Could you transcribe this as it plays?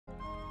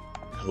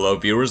Hello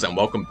viewers and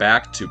welcome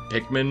back to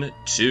Pikmin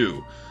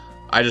 2.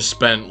 I just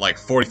spent like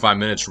 45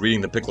 minutes reading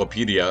the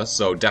Piclopedia,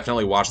 so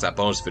definitely watch that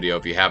bonus video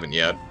if you haven't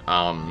yet.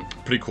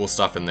 Pretty cool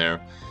stuff in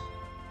there.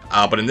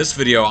 But in this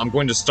video I'm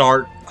going to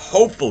start,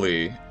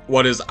 hopefully,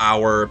 what is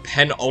our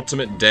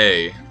penultimate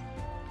day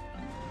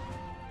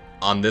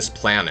on this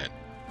planet.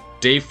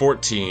 Day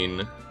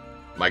 14.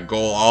 My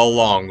goal all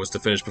along was to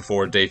finish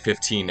before day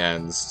 15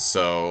 ends,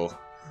 so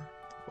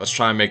let's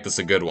try and make this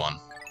a good one.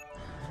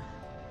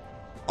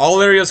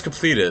 All areas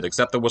completed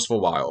except the Wistful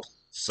Wild,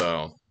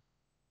 so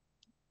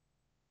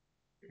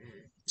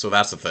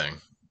that's the thing.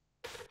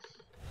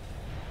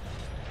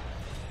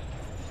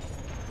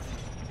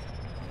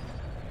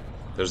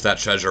 There's that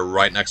treasure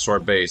right next to our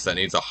base that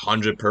needs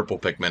 100 purple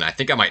Pikmin. I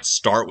think I might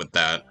start with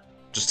that,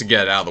 just to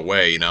get it out of the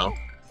way, you know?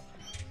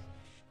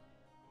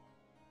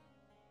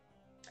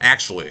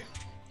 Actually,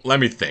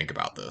 let me think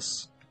about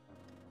this.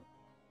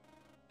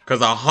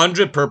 Because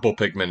 100 purple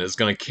Pikmin is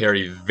going to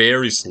carry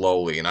very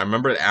slowly, and I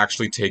remember it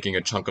actually taking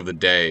a chunk of the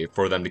day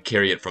for them to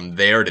carry it from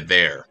there to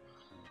there.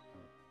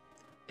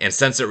 And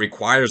since it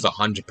requires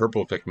 100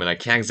 purple Pikmin, I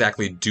can't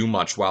exactly do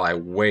much while I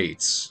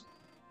wait.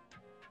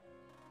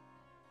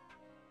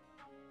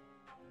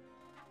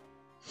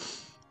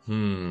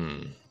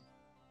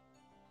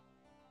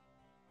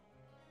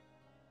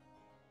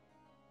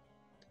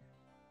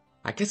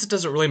 I guess it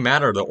doesn't really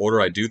matter the order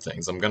I do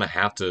things. I'm gonna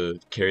have to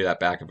carry that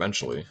back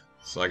eventually.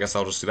 So I guess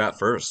I'll just do that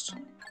first.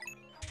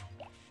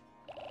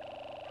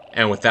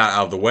 And with that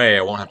out of the way,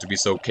 I won't have to be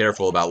so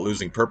careful about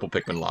losing purple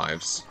Pikmin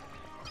lives.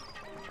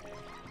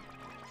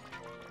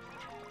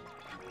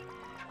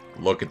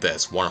 Look at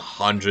this,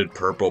 100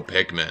 purple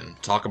Pikmin.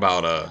 Talk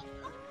about a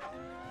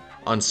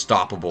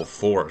unstoppable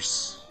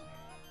force.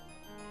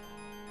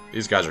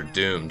 These guys are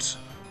doomed.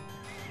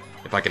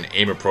 If I can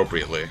aim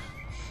appropriately.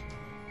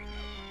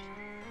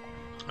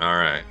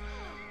 Alright.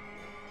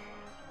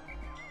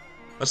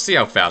 Let's see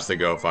how fast they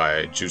go if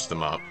I juice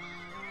them up.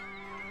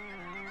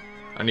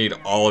 I need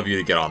all of you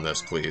to get on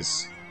this,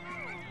 please.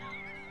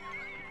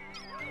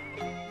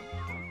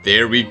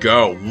 There we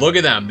go. Look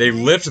at them. They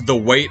lift the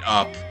weight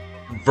up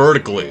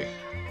vertically.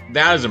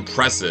 That is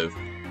impressive.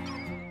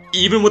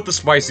 Even with the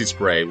spicy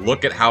spray,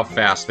 look at how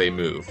fast they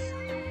move.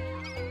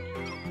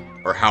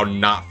 Or how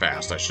not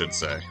fast, I should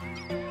say.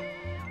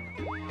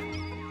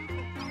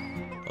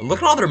 And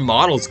look at all their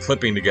models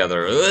clipping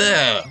together.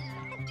 Ugh.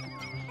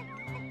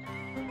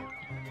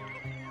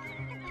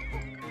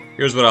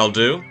 Here's what I'll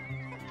do.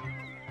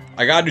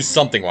 I gotta do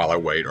something while I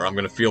wait, or I'm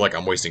gonna feel like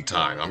I'm wasting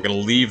time. I'm gonna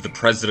leave the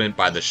president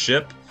by the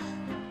ship.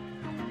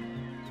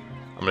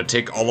 I'm gonna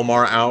take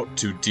Olimar out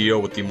to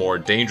deal with the more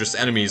dangerous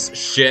enemies.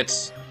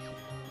 Shit.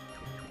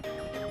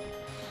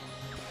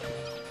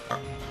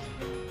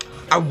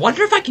 I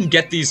wonder if I can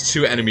get these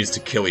two enemies to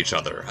kill each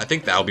other. I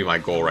think that'll be my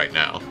goal right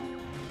now.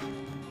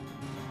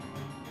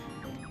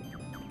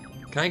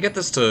 Can I get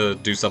this to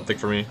do something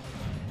for me?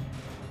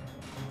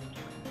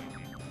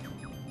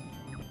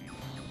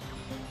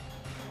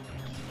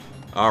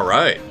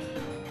 Alright.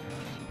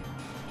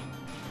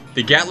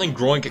 The Gatling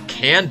Groink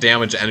can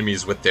damage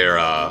enemies with their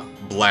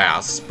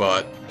blasts,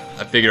 but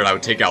I figured I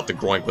would take out the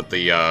Groink with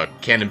the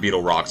Cannon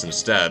Beetle Rocks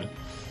instead.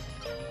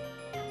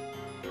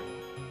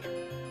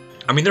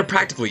 I mean, they're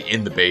practically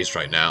in the base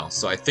right now,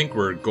 so I think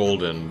we're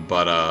golden,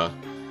 but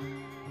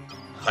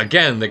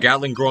again, the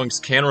Gatling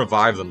Groinks can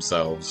revive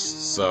themselves,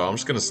 so I'm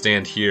just gonna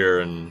stand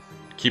here and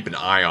keep an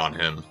eye on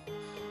him.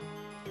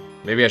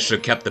 Maybe I should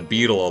have kept the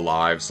beetle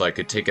alive so I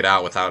could take it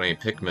out without any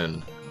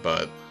Pikmin,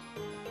 but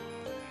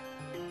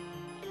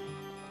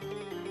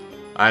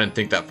I didn't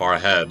think that far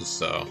ahead,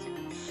 so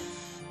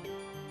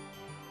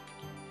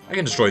I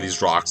can destroy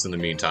these rocks in the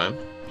meantime.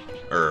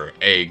 Or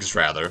eggs,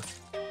 rather.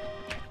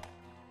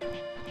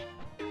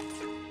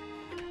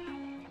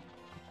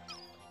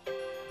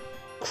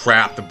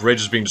 Crap, the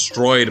bridge is being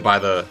destroyed by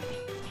the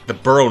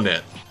burrow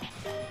knit.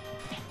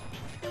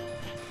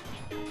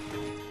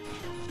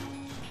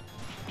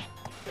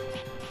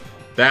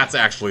 That's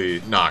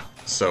actually not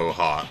so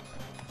hot.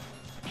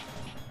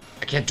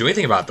 I can't do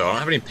anything about it, though. I don't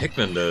have any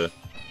Pikmin to...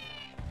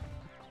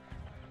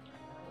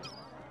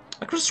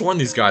 I could have sworn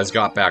these guys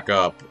got back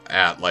up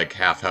at, like,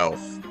 half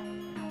health.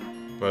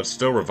 But it's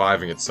still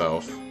reviving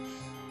itself.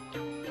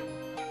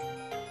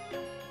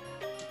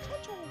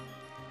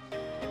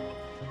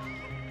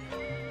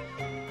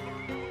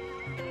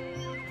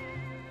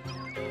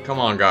 Come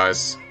on,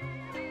 guys.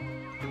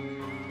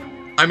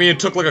 I mean, it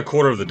took like a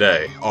quarter of the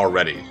day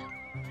already.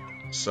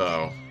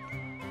 So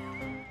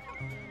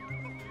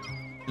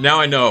now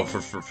I know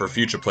for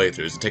future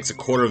playthroughs, it takes a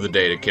quarter of the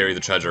day to carry the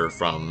treasure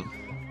from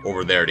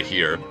over there to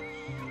here.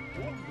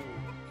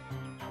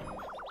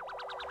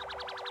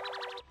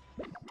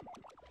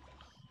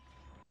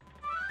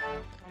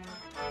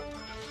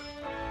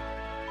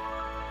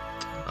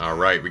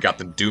 Alright, we got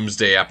the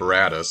Doomsday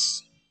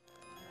Apparatus.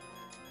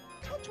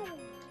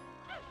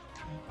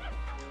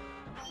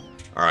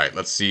 Alright,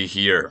 let's see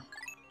here.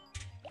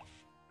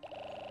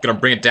 Gonna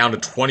bring it down to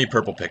 20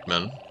 purple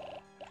Pikmin.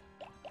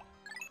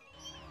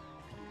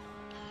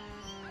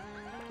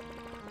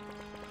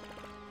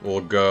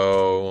 We'll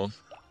go...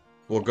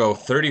 We'll go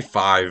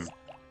 35...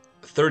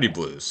 30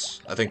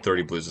 blues. I think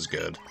 30 blues is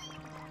good.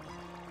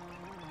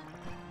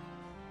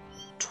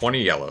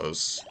 20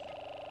 yellows.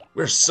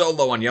 We're so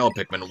low on yellow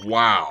Pikmin.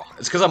 Wow.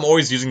 It's because I'm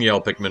always using the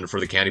yellow Pikmin for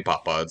the candy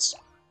pop buds.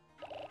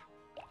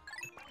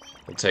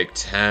 We'll take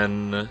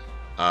 10...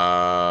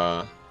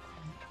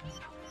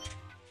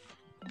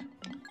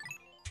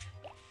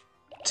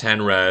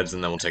 10 reds,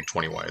 and then we'll take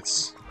 20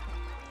 whites.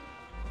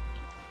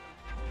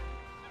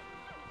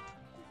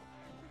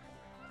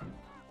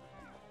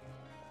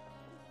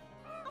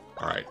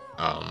 Alright,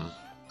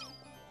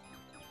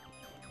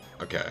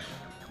 okay.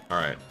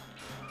 Alright.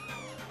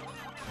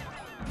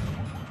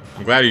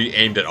 I'm glad you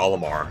aimed at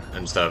Olimar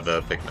instead of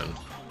the Pikmin.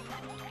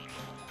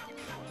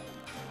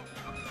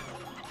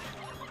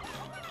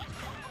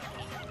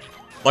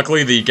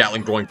 Luckily, the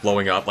Gatling Groink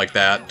blowing up like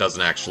that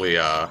doesn't actually,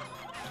 I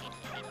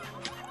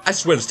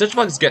swear, the Stitch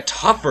Bugs get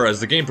tougher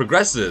as the game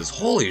progresses.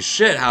 Holy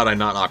shit, how did I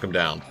not knock him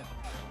down?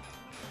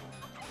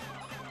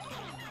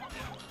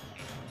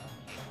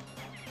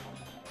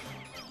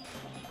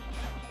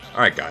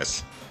 Alright,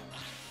 guys.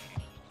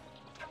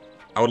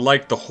 I would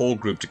like the whole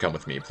group to come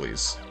with me,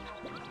 please.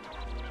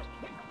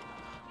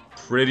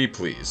 Pretty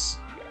please.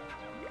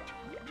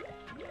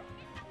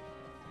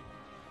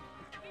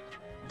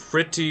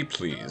 Pretty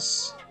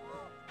please.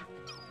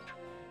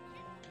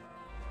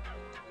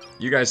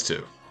 You guys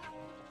too.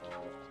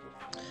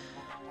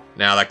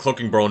 Now, that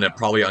Cloaking Burrow-Nip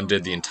probably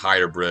undid the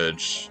entire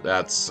bridge.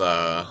 That's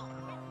kind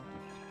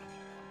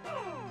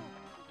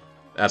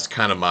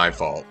of my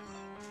fault.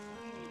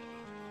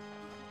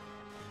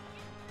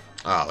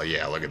 Oh,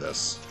 yeah, look at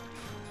this.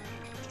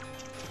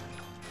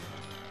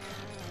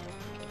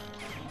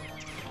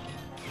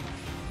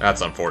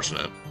 That's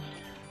unfortunate.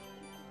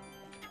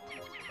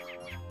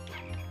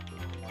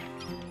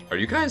 Are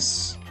you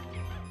guys...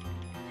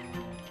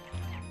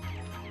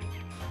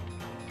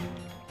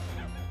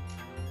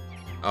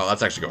 Oh,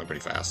 that's actually going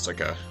pretty fast.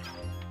 Okay.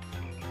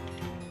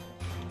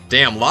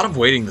 Damn, a lot of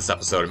waiting this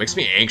episode. It makes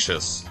me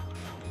anxious.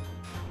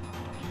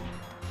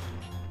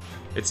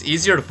 It's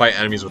easier to fight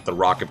enemies with the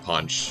Rocket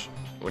Punch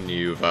when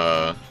you've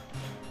got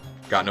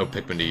no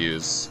Pikmin to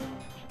use.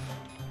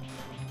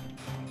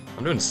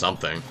 I'm doing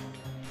something.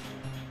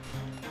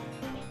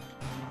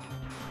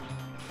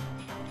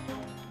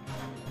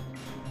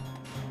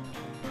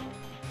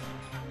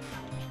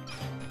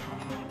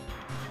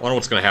 I wonder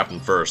what's going to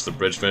happen first, the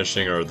bridge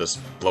finishing or this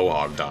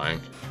Blowhog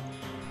dying.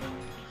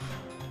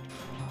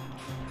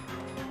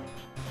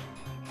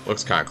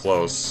 Looks kind of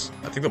close.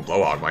 I think the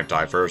Blowhog might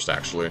die first,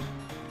 actually.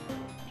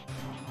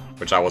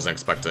 Which I wasn't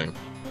expecting.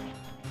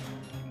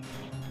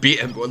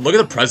 Look at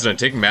the President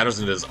taking matters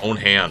into his own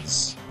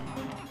hands.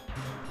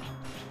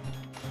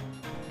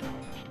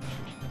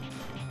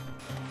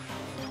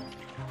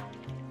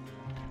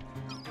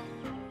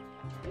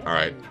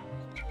 Alright.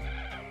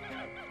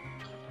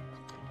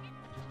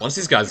 Once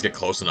these guys get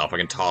close enough, I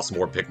can toss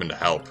more Pikmin to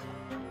help.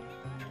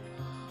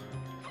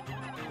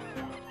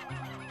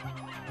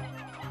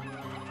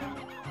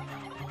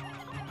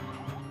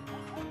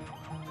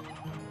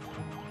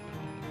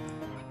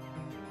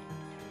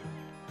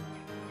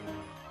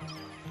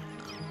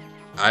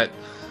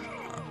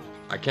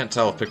 I can't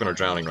tell if Pikmin are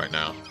drowning right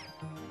now.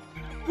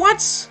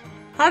 What?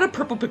 How did a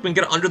purple Pikmin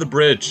get under the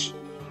bridge?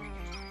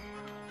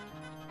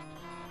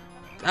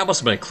 That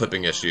must have been a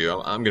clipping issue.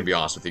 I'm gonna be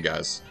honest with you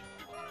guys.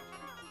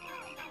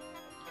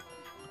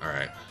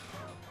 Alright.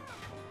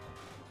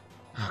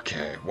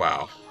 Okay,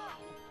 wow.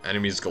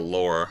 Enemies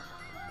galore.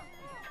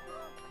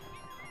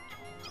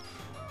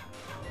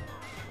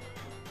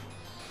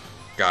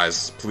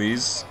 Guys,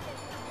 please.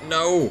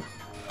 No!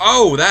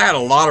 Oh, that had a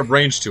lot of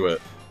range to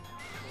it.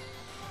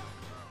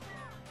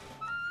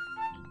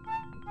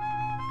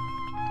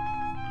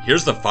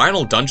 Here's the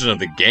final dungeon of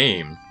the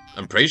game.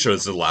 I'm pretty sure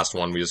this is the last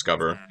one we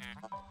discover.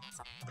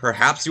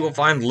 Perhaps you will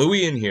find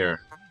Louie in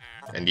here.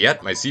 And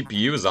yet, my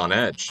CPU is on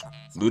edge.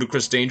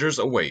 Ludicrous dangers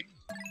await.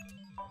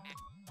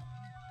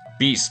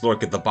 Beasts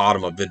lurk at the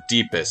bottom of the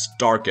deepest,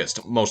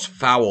 darkest, most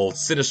foul,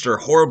 sinister,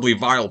 horribly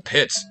vile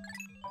pit.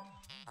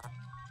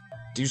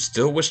 Do you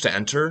still wish to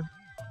enter?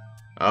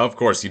 Of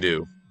course you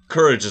do.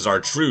 Courage is our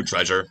true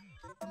treasure.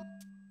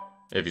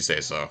 If you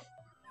say so.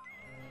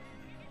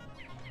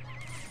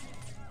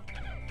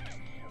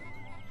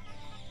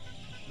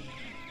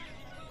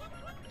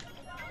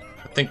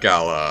 I think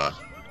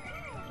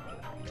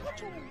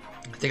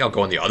I'll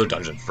go in the other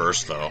dungeon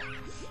first, though.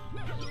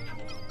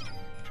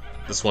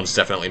 This one's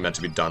definitely meant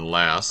to be done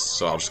last,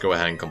 so I'll just go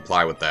ahead and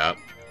comply with that.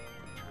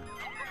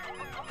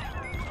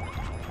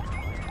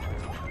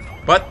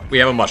 But we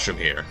have a mushroom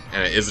here,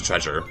 and it is a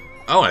treasure.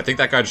 Oh, and I think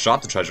that guy just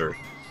shot the treasure.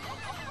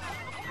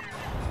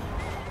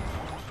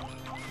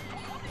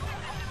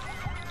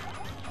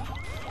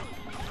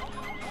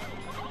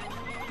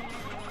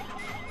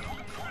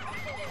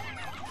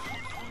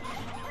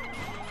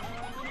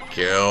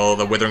 Kill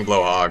the Withering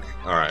Blowhog.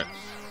 Alright.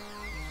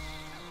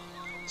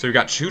 So we've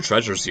got two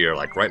treasures here,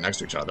 like, right next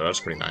to each other. That's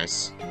pretty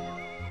nice.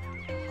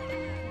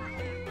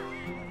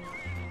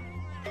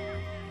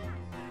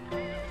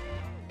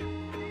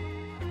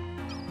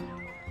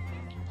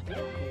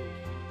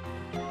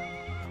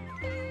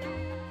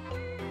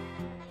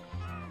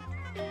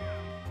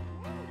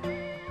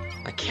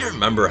 can't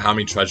remember how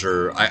many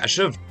treasure... I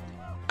should have...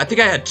 I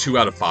think I had 2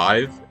 out of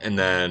 5, and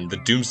then the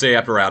Doomsday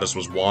Apparatus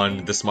was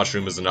 1, this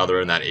mushroom is another,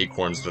 and that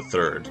acorn's the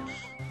 3rd.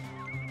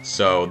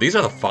 So, these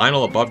are the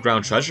final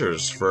above-ground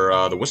treasures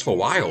for the Wistful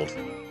Wild.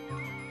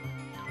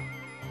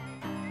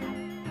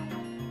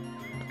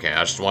 Okay,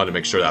 I just wanted to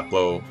make sure that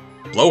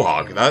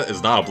Blowhog, that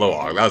is not a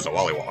Blowhog, that is a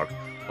Wollywog.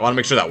 I want to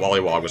make sure that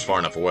Wollywog was far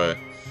enough away.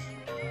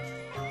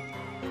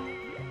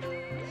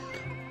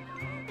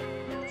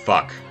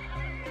 Fuck.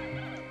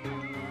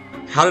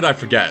 How did I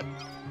forget?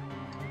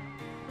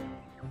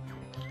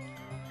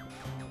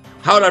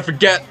 How did I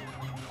forget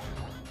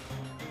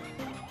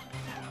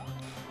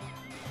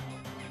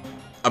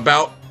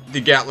about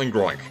the Gatling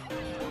Groink?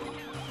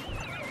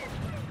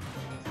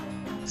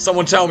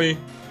 Someone tell me.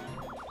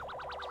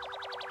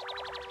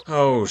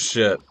 Oh,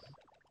 shit.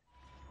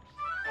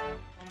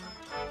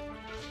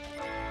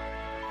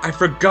 I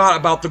forgot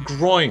about the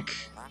Groink.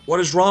 What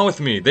is wrong with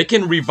me? They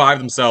can revive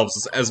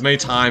themselves as many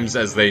times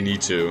as they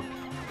need to.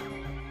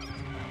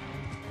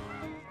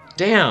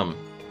 Damn.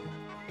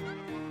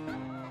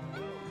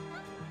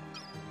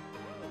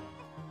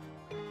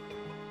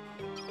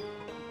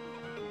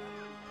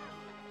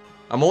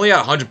 I'm only at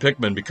 100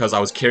 Pikmin because I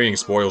was carrying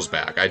spoils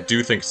back. I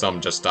do think some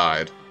just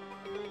died.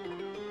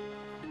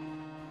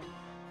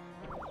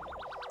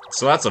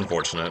 So that's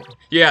unfortunate.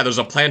 Yeah, there's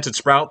a planted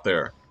sprout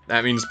there.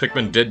 That means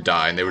Pikmin did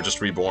die and they were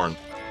just reborn.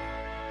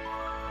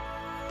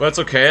 But it's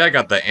okay, I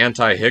got the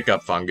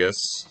anti-hiccup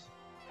fungus.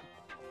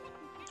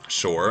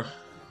 Sure.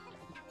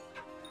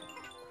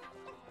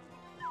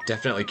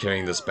 Definitely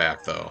carrying this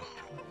back, though.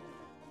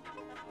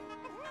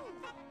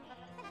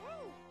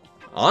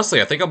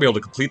 Honestly, I think I'll be able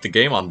to complete the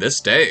game on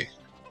this day.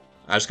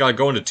 I just gotta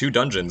go into 2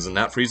 dungeons, and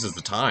that freezes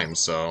the time,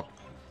 so...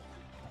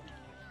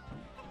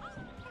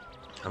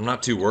 I'm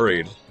not too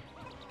worried.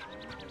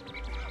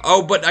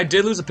 Oh, but I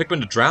did lose a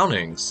Pikmin to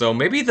drowning, so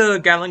maybe the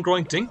Gatling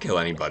Groink didn't kill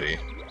anybody.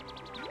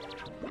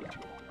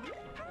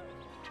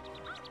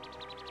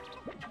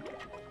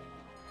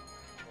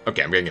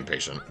 Okay, I'm getting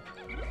impatient.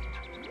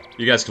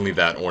 You guys can leave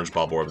that orange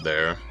bulb over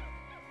there.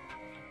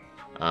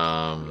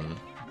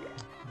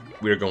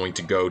 We're going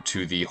to go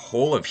to the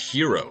Hole of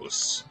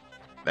Heroes.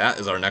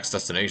 That is our next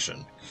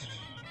destination.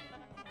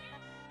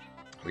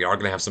 We are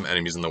going to have some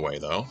enemies in the way,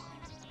 though.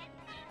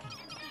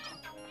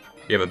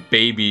 We have a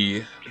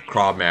baby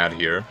Crobmad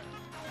here.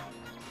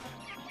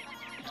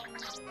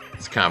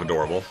 It's kind of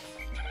adorable.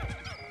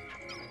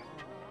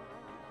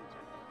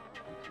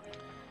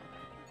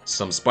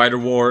 Some spider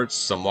warts,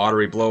 some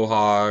watery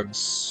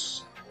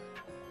blowhogs.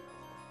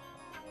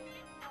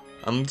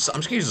 I'm just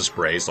gonna use the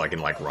spray so I can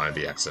like run at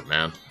the exit,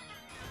 man.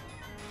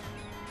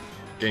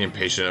 Getting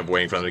impatient of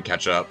waiting for them to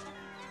catch up.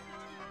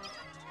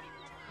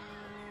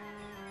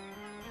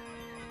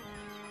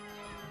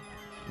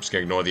 I'm just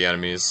gonna ignore the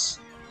enemies.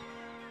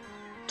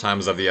 Time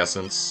is of the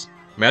essence.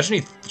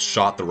 Imagine he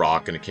shot the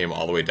rock and it came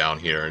all the way down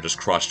here and just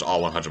crushed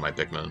all 100 of my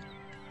Pikmin.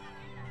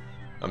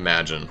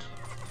 Imagine.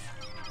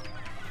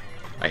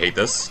 I hate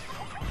this.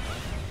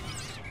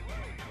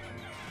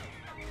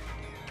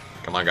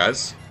 Come on,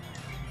 guys.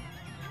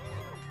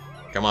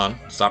 Come on.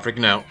 Stop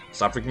freaking out.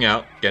 Stop freaking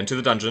out. Get into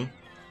the dungeon.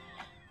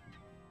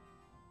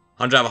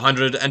 100 out of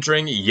 100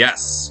 entering?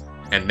 Yes.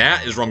 And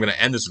that is where I'm going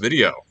to end this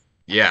video.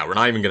 Yeah, we're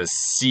not even going to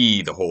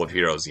see the Hole of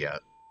Heroes yet.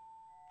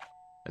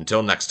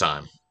 Until next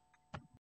time.